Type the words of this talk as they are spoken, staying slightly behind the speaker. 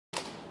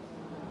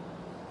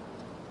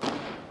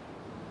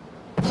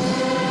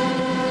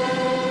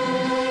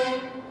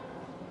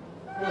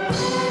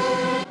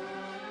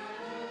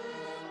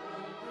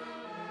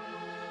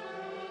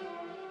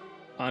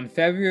On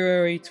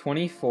February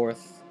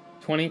 24th,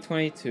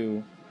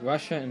 2022,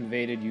 Russia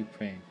invaded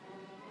Ukraine.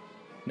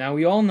 Now,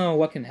 we all know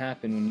what can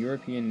happen when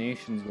European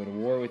nations go to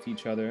war with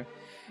each other,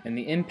 and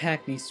the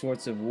impact these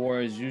sorts of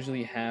wars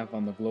usually have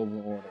on the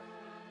global order.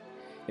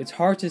 It's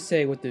hard to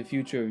say what the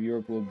future of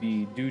Europe will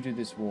be due to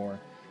this war,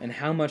 and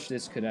how much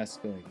this could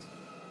escalate.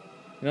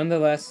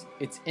 Nonetheless,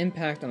 its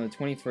impact on the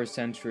 21st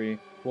century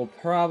will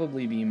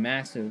probably be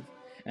massive,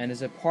 and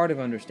as a part of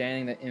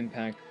understanding that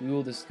impact, we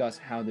will discuss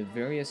how the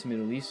various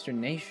Middle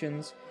Eastern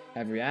nations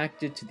have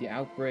reacted to the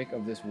outbreak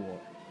of this war.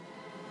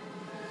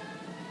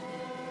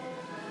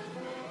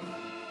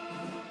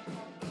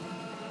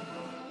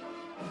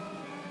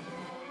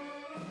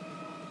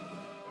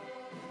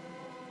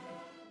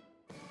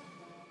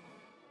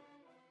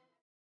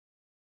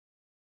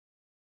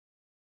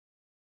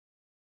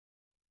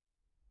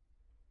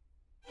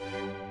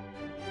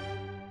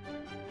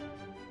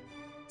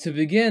 To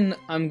begin,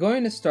 I'm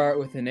going to start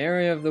with an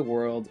area of the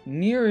world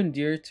near and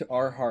dear to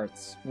our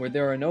hearts, where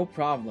there are no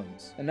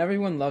problems, and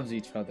everyone loves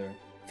each other,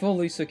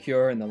 fully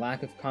secure in the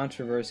lack of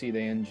controversy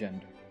they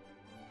engender.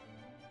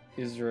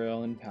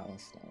 Israel and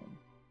Palestine.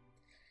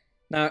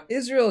 Now,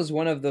 Israel is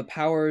one of the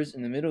powers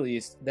in the Middle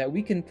East that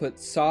we can put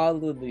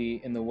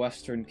solidly in the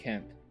Western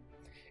camp.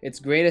 Its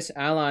greatest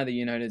ally, the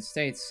United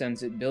States,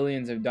 sends it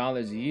billions of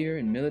dollars a year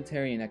in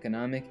military and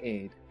economic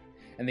aid.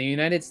 And the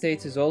United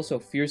States is also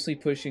fiercely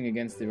pushing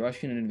against the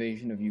Russian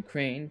invasion of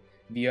Ukraine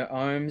via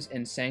arms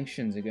and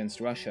sanctions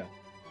against Russia.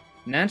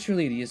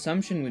 Naturally, the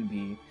assumption would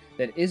be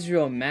that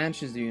Israel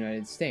matches the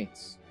United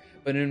States,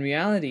 but in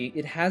reality,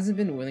 it hasn't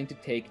been willing to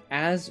take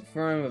as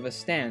firm of a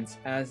stance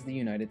as the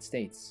United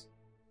States.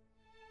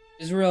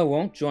 Israel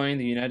won't join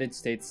the United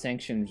States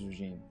sanctions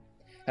regime,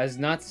 has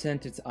not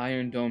sent its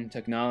Iron Dome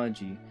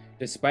technology,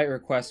 despite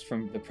requests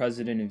from the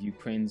president of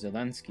Ukraine,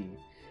 Zelensky,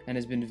 and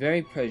has been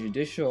very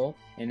prejudicial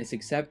in its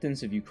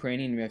acceptance of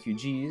Ukrainian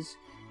refugees,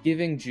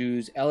 giving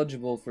Jews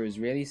eligible for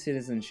Israeli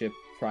citizenship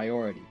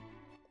priority.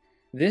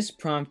 This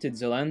prompted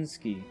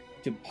Zelensky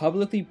to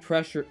publicly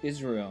pressure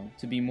Israel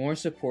to be more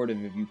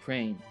supportive of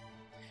Ukraine,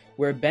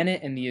 where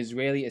Bennett and the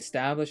Israeli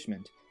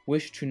establishment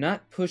wished to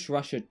not push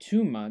Russia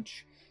too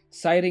much,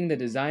 citing the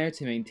desire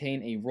to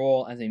maintain a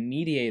role as a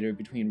mediator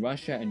between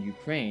Russia and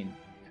Ukraine,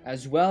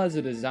 as well as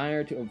a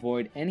desire to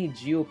avoid any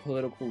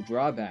geopolitical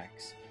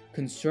drawbacks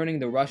concerning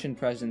the Russian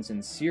presence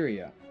in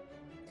Syria.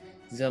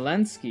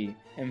 Zelensky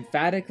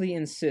emphatically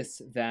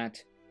insists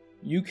that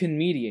you can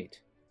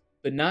mediate,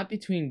 but not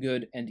between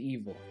good and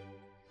evil.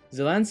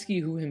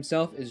 Zelensky, who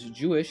himself is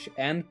Jewish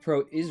and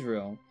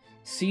pro-Israel,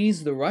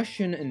 sees the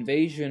Russian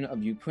invasion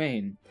of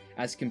Ukraine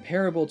as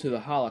comparable to the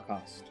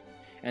Holocaust,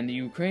 and the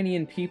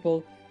Ukrainian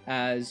people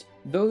as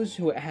those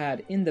who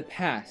had in the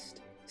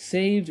past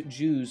saved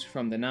Jews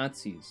from the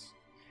Nazis,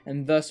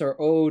 and thus are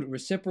owed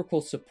reciprocal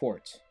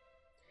support.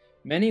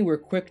 Many were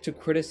quick to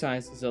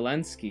criticize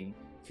Zelensky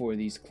for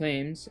these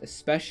claims,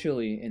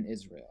 especially in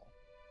Israel.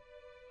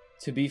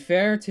 To be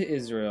fair to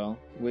Israel,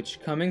 which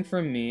coming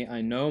from me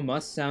I know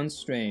must sound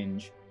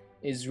strange,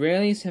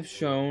 Israelis have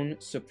shown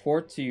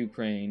support to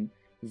Ukraine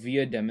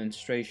via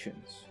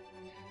demonstrations.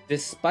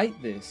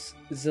 Despite this,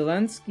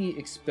 Zelensky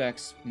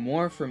expects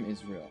more from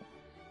Israel,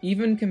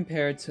 even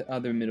compared to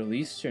other Middle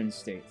Eastern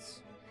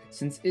states,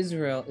 since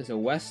Israel is a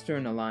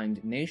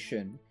Western-aligned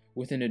nation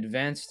with an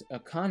advanced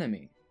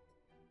economy,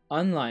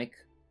 unlike,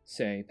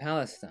 say,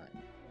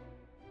 Palestine.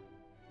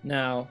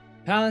 Now,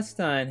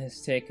 Palestine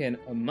has taken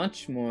a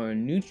much more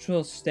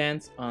neutral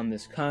stance on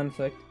this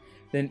conflict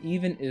than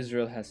even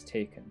Israel has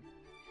taken.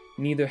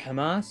 Neither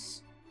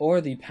Hamas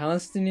or the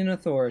Palestinian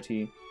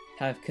Authority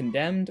have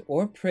condemned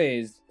or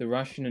praised the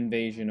Russian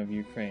invasion of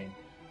Ukraine.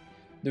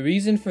 The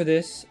reason for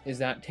this is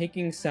that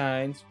taking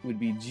sides would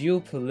be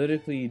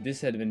geopolitically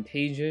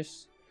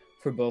disadvantageous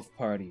for both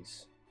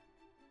parties.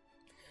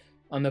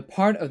 On the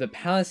part of the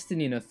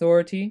Palestinian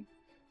Authority,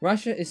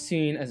 Russia is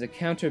seen as a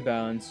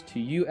counterbalance to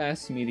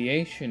US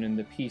mediation in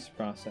the peace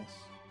process.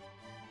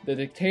 The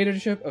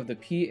dictatorship of the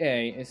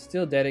PA is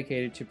still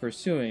dedicated to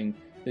pursuing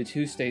the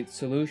two-state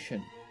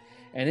solution,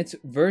 and its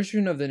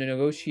version of the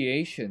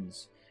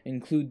negotiations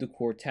include the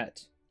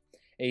Quartet,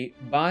 a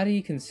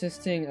body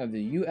consisting of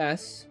the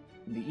US,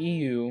 the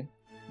EU,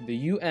 the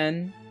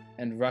UN,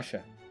 and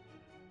Russia.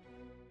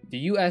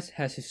 The US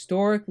has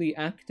historically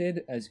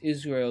acted as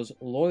Israel's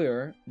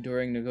lawyer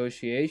during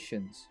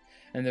negotiations,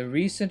 and the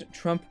recent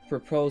Trump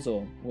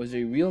proposal was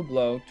a real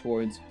blow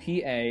towards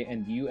PA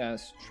and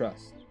US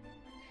trust.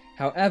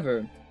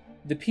 However,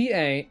 the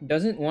PA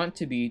doesn't want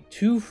to be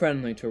too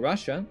friendly to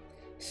Russia,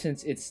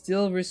 since it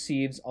still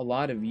receives a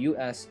lot of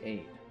US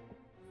aid.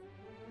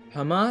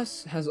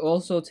 Hamas has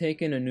also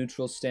taken a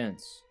neutral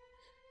stance.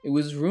 It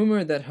was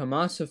rumored that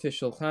Hamas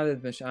official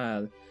Khalid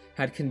Mash'al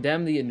had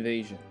condemned the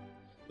invasion,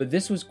 but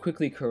this was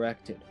quickly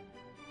corrected.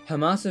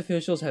 Hamas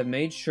officials have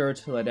made sure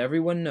to let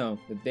everyone know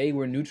that they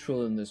were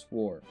neutral in this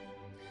war.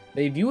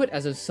 They view it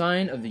as a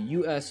sign of the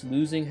US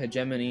losing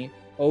hegemony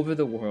over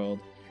the world,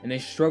 and they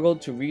struggled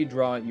to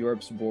redraw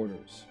Europe's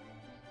borders.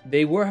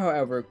 They were,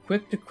 however,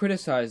 quick to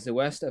criticize the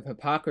West of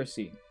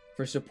hypocrisy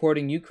for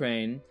supporting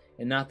Ukraine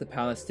and not the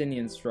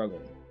Palestinian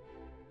struggle.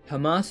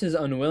 Hamas's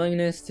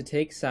unwillingness to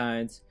take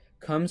sides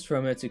comes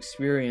from its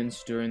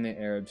experience during the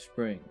Arab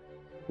Spring,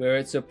 where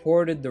it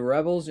supported the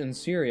rebels in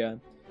Syria,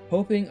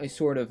 hoping a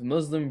sort of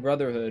Muslim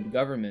Brotherhood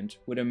government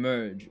would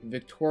emerge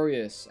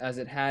victorious as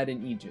it had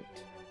in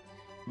Egypt.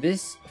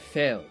 This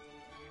failed,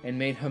 and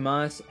made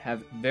Hamas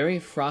have very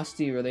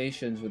frosty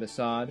relations with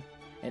Assad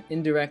and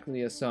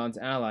indirectly Assad's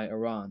ally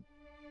Iran.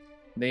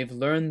 They've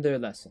learned their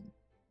lesson.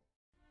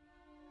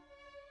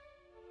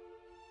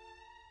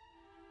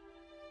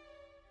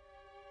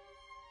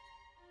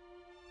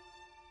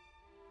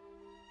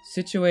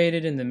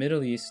 Situated in the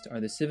Middle East are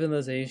the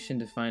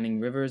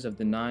civilization-defining rivers of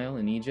the Nile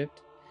in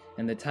Egypt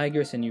and the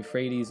Tigris and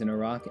Euphrates in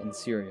Iraq and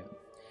Syria,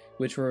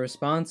 which were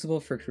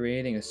responsible for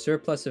creating a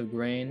surplus of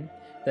grain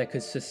that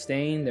could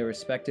sustain their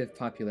respective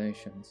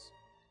populations.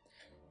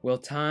 Well,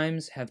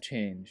 times have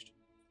changed.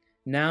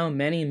 Now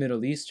many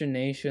Middle Eastern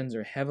nations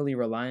are heavily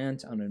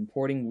reliant on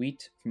importing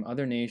wheat from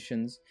other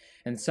nations,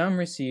 and some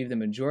receive the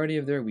majority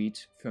of their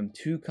wheat from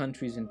two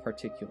countries in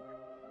particular,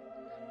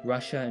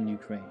 Russia and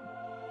Ukraine.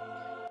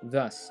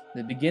 Thus,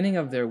 the beginning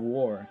of their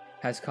war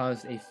has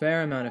caused a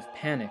fair amount of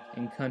panic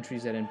in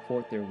countries that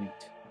import their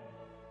wheat.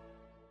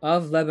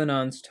 Of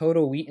Lebanon's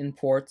total wheat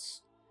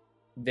imports,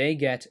 they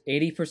get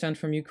 80%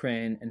 from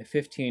Ukraine and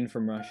 15%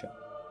 from Russia.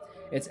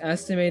 It's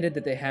estimated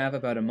that they have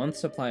about a month's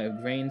supply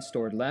of grain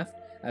stored left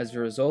as a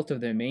result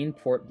of their main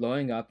port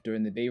blowing up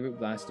during the Beirut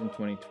blast in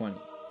 2020.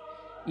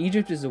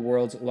 Egypt is the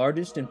world's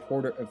largest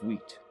importer of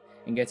wheat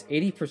and gets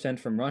 80%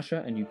 from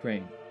Russia and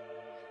Ukraine.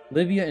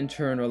 Libya in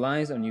turn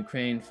relies on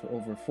Ukraine for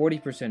over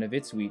 40% of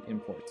its wheat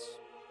imports.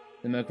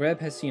 The Maghreb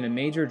has seen a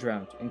major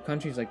drought, and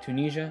countries like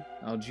Tunisia,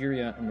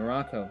 Algeria, and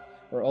Morocco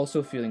are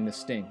also feeling the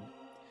sting.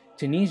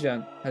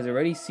 Tunisia has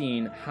already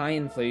seen high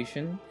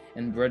inflation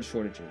and bread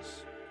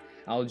shortages.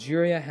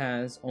 Algeria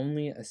has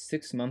only a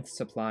 6-month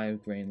supply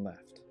of grain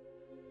left.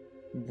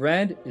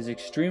 Bread is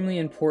extremely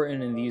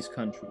important in these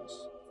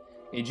countries.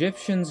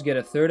 Egyptians get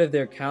a third of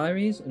their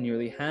calories and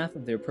nearly half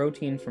of their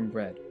protein from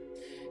bread.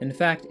 In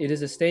fact, it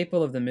is a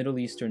staple of the Middle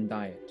Eastern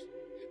diet.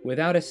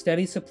 Without a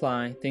steady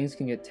supply, things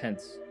can get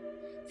tense.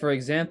 For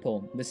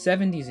example, the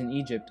 70s in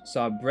Egypt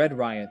saw bread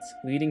riots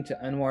leading to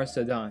Anwar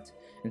Sadat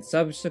and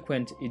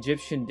subsequent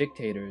Egyptian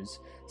dictators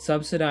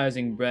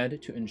subsidizing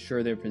bread to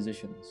ensure their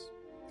positions.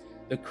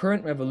 The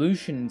current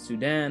revolution in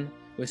Sudan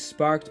was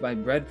sparked by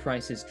bread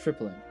prices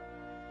tripling.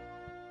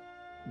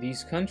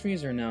 These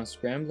countries are now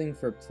scrambling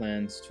for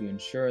plans to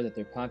ensure that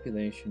their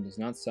population does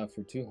not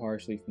suffer too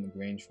harshly from the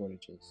grain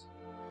shortages.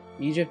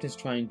 Egypt is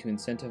trying to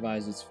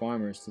incentivize its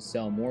farmers to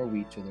sell more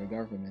wheat to their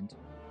government,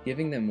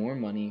 giving them more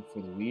money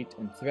for the wheat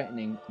and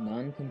threatening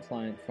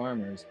non-compliant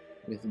farmers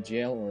with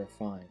jail or a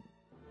fine.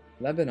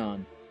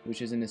 Lebanon,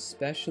 which is an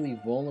especially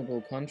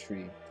vulnerable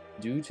country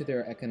due to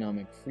their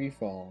economic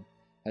freefall,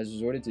 has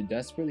resorted to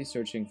desperately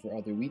searching for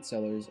other wheat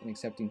sellers and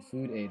accepting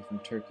food aid from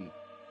Turkey.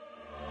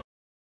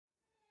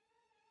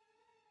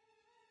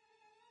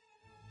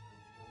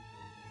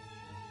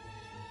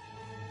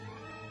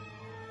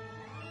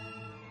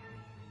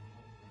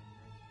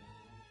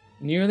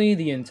 Nearly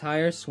the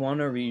entire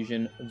Swana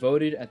region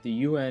voted at the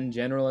UN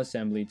General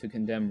Assembly to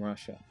condemn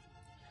Russia.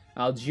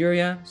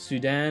 Algeria,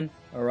 Sudan,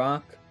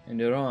 Iraq,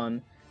 and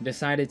Iran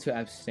decided to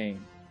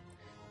abstain.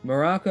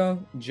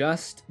 Morocco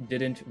just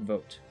didn't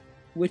vote,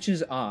 which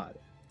is odd.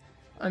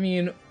 I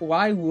mean,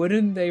 why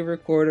wouldn't they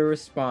record a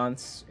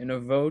response in a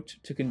vote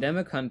to condemn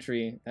a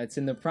country that's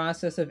in the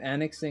process of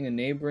annexing a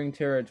neighboring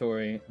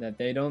territory that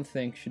they don't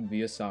think should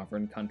be a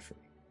sovereign country?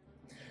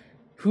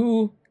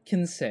 Who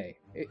can say?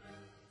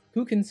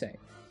 Who can say?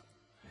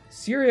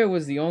 Syria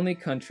was the only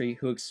country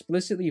who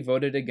explicitly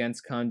voted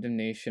against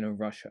condemnation of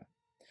Russia.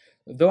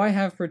 Though I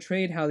have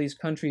portrayed how these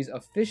countries'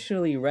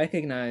 officially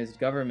recognized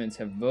governments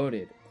have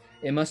voted,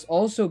 it must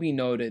also be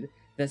noted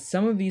that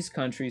some of these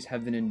countries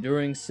have been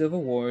enduring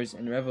civil wars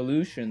and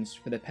revolutions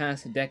for the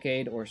past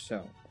decade or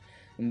so,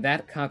 and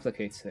that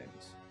complicates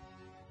things.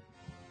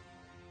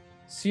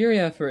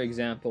 Syria, for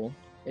example,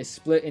 is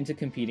split into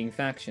competing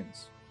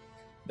factions.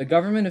 The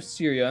government of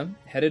Syria,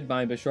 headed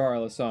by Bashar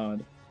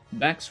al-Assad,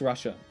 backs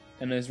Russia,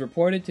 and is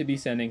reported to be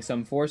sending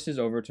some forces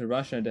over to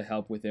Russia to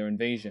help with their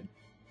invasion.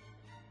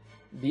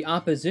 The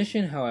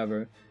opposition,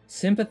 however,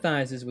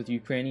 sympathizes with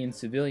Ukrainian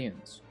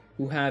civilians,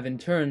 who have in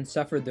turn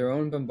suffered their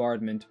own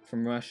bombardment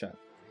from Russia.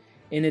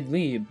 In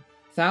Idlib,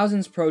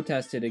 thousands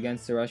protested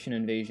against the Russian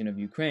invasion of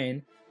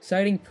Ukraine,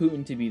 citing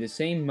Putin to be the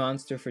same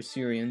monster for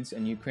Syrians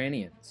and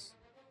Ukrainians.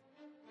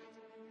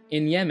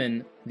 In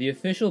Yemen, the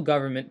official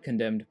government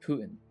condemned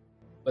Putin,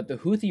 but the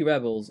Houthi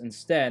rebels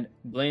instead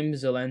blamed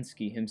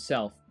Zelensky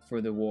himself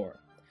for the war,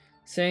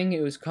 saying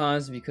it was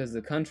caused because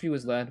the country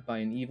was led by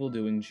an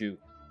evil-doing Jew,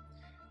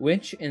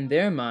 which, in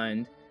their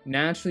mind,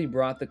 naturally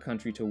brought the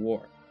country to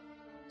war.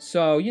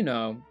 So,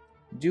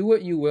 do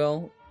what you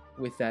will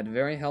with that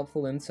very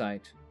helpful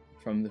insight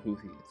from the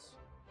Houthis.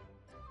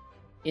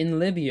 In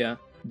Libya,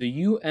 the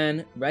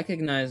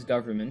UN-recognized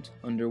government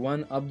under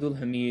one Abdul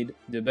Hamid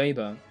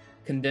Dbeibeh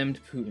condemned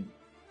Putin.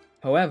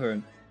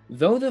 However,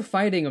 Though the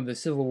fighting of the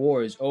civil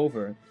war is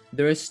over,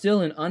 there is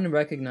still an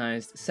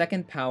unrecognized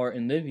second power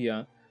in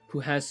Libya who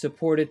has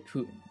supported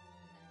Putin,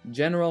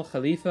 General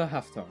Khalifa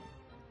Haftar,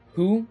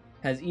 who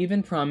has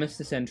even promised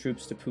to send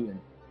troops to Putin.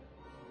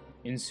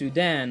 In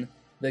Sudan,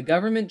 the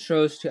government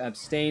chose to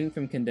abstain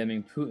from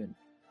condemning Putin,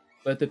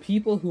 but the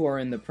people who are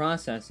in the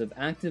process of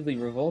actively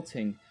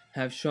revolting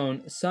have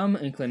shown some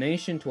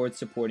inclination towards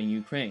supporting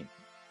Ukraine.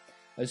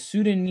 A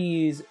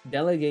Sudanese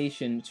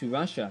delegation to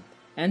Russia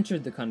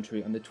entered the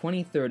country on the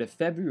 23rd of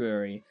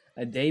February,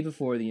 a day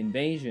before the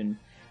invasion,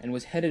 and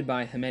was headed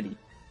by Hemedti,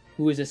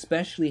 who is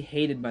especially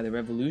hated by the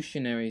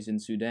revolutionaries in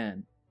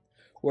Sudan.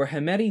 Where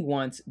Hemedti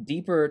wants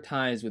deeper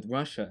ties with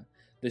Russia,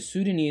 the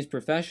Sudanese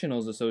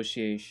Professionals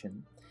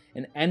Association,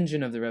 an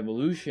engine of the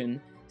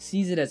revolution,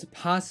 sees it as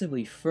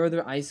possibly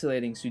further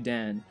isolating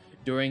Sudan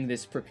during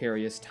this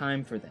precarious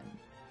time for them.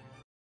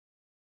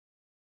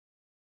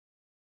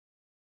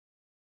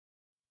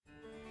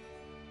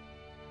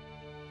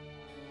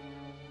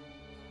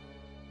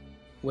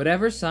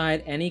 Whatever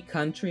side any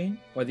country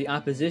or the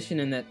opposition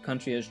in that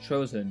country has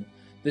chosen,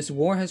 this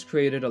war has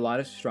created a lot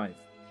of strife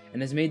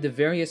and has made the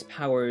various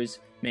powers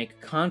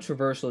make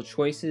controversial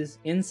choices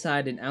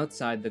inside and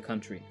outside the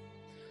country.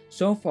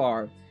 So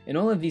far, in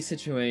all of these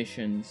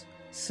situations,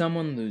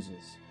 someone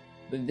loses,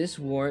 but this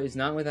war is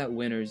not without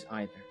winners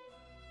either.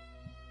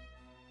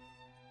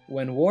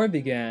 When war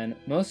began,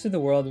 most of the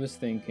world was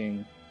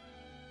thinking,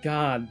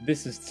 God,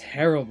 this is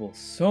terrible,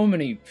 so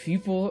many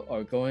people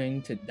are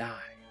going to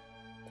die.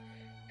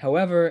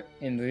 However,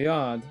 in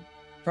Riyadh,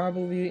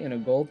 probably in a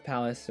gold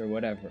palace or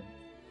whatever,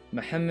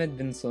 Mohammed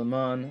bin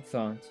Salman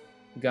thought,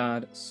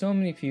 God, so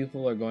many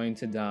people are going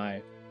to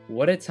die.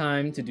 What a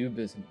time to do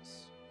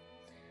business.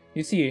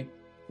 You see,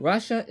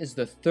 Russia is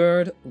the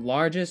third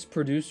largest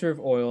producer of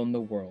oil in the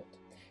world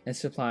and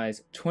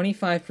supplies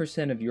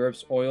 25% of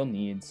Europe's oil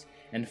needs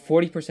and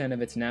 40%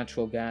 of its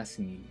natural gas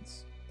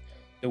needs.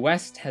 The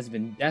West has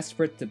been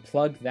desperate to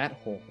plug that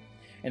hole,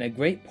 and a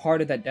great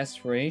part of that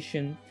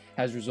desperation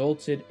has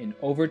resulted in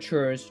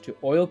overtures to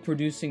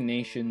oil-producing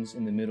nations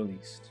in the Middle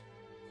East.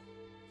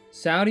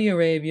 Saudi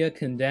Arabia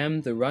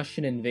condemned the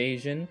Russian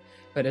invasion,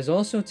 but has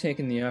also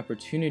taken the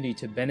opportunity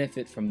to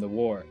benefit from the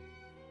war.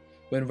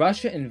 When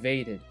Russia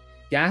invaded,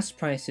 gas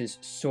prices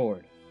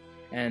soared,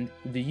 and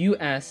the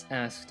US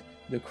asked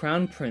the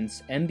Crown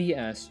Prince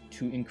MBS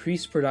to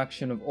increase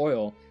production of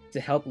oil to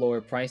help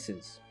lower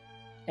prices.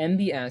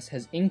 MBS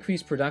has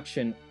increased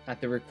production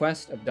at the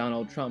request of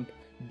Donald Trump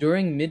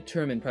during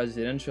midterm and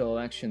presidential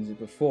elections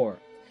before,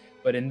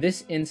 but in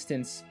this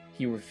instance,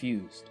 he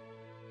refused.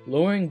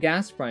 Lowering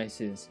gas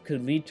prices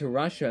could lead to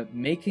Russia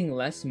making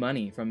less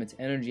money from its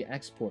energy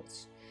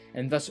exports,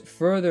 and thus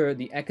further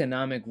the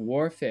economic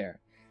warfare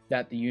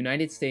that the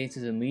United States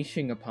is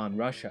unleashing upon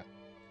Russia.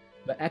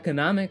 But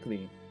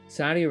economically,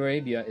 Saudi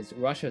Arabia is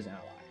Russia's ally.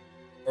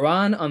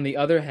 Iran, on the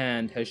other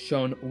hand, has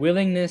shown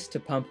willingness to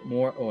pump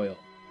more oil,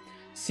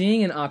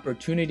 seeing an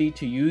opportunity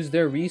to use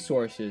their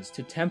resources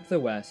to tempt the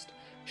West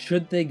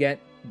should they get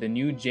the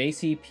new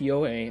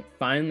JCPOA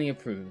finally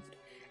approved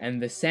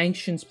and the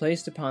sanctions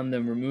placed upon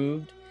them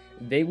removed.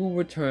 They will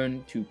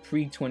return to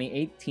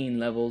pre-2018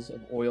 levels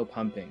of oil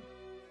pumping.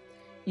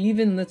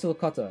 Even little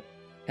Qatar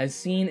has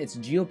seen its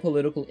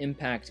geopolitical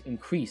impact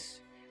increase,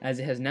 as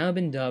it has now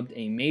been dubbed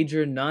a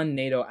major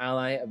non-NATO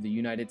ally of the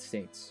United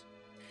States,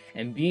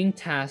 and being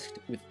tasked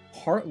with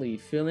partly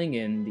filling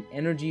in the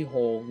energy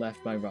hole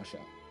left by Russia.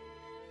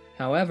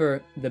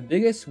 However, the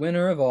biggest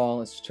winner of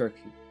all is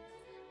Turkey.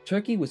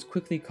 Turkey was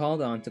quickly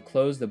called on to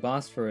close the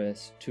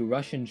Bosphorus to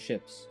Russian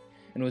ships,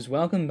 and was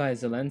welcomed by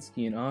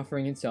Zelensky in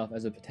offering itself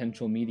as a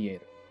potential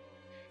mediator.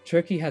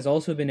 Turkey has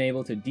also been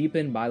able to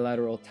deepen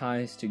bilateral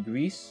ties to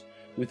Greece,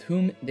 with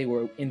whom they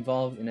were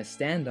involved in a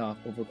standoff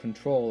over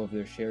control of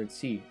their shared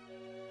sea.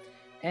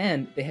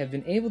 And they have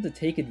been able to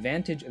take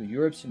advantage of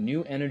Europe's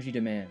new energy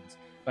demands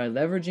by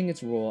leveraging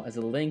its role as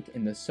a link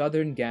in the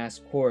Southern Gas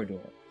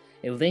Corridor,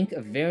 a link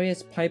of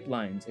various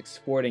pipelines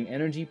exporting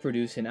energy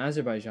produced in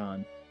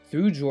Azerbaijan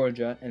through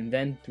Georgia and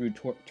then through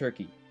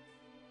Turkey.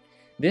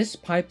 This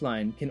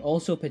pipeline can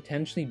also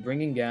potentially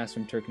bring in gas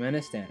from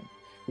Turkmenistan,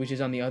 which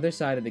is on the other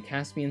side of the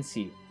Caspian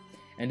Sea,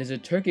 and is a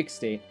Turkic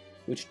state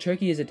which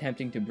Turkey is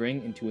attempting to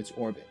bring into its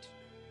orbit.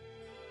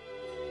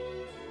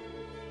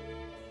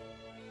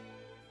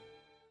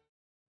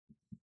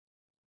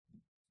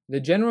 The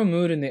general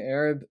mood in the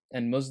Arab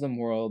and Muslim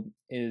world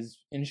is,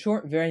 in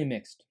short, very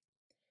mixed.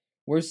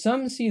 Where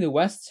some see the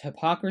West's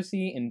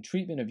hypocrisy in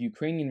treatment of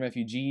Ukrainian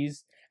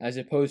refugees as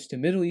opposed to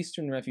Middle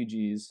Eastern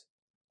refugees,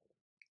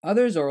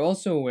 others are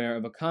also aware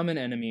of a common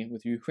enemy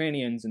with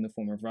Ukrainians in the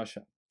form of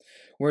Russia.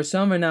 Where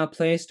some are now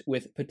placed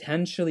with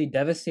potentially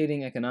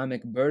devastating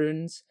economic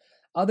burdens,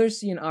 others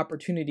see an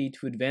opportunity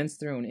to advance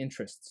their own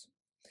interests.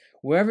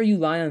 Wherever you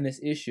lie on this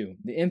issue,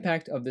 the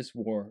impact of this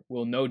war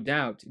will no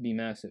doubt be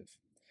massive.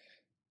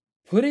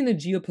 Putting the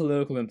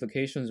geopolitical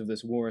implications of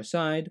this war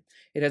aside,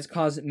 it has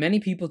caused many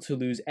people to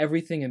lose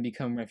everything and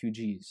become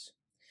refugees.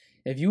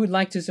 If you would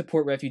like to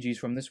support refugees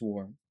from this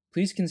war,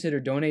 please consider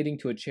donating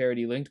to a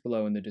charity linked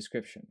below in the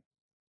description.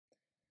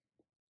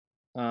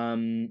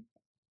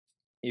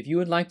 If you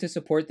would like to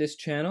support this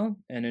channel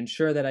and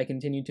ensure that I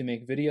continue to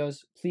make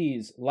videos,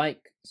 please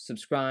like,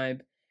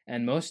 subscribe,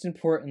 and most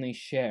importantly,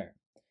 share.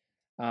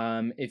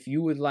 If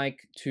you would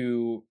like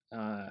to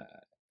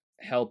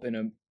help in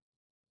a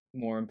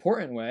more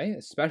important way,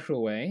 a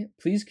special way,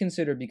 please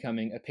consider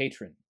becoming a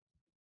patron.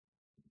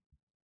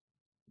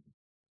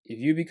 If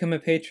you become a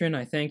patron,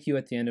 I thank you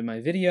at the end of my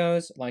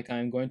videos, like I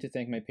am going to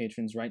thank my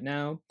patrons right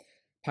now: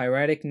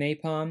 Piratic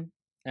Napalm,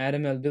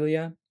 Adam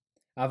Elbilia,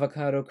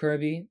 Avocado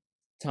Kirby,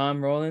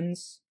 Tom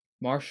Rollins,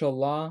 Marshall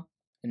Law,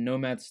 and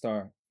Nomad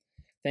Star.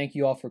 Thank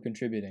you all for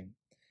contributing.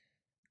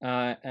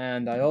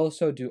 And I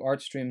also do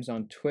art streams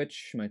on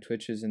Twitch. My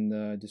Twitch is in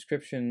the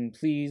description.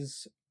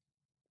 Please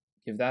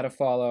give that a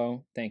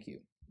follow. Thank you.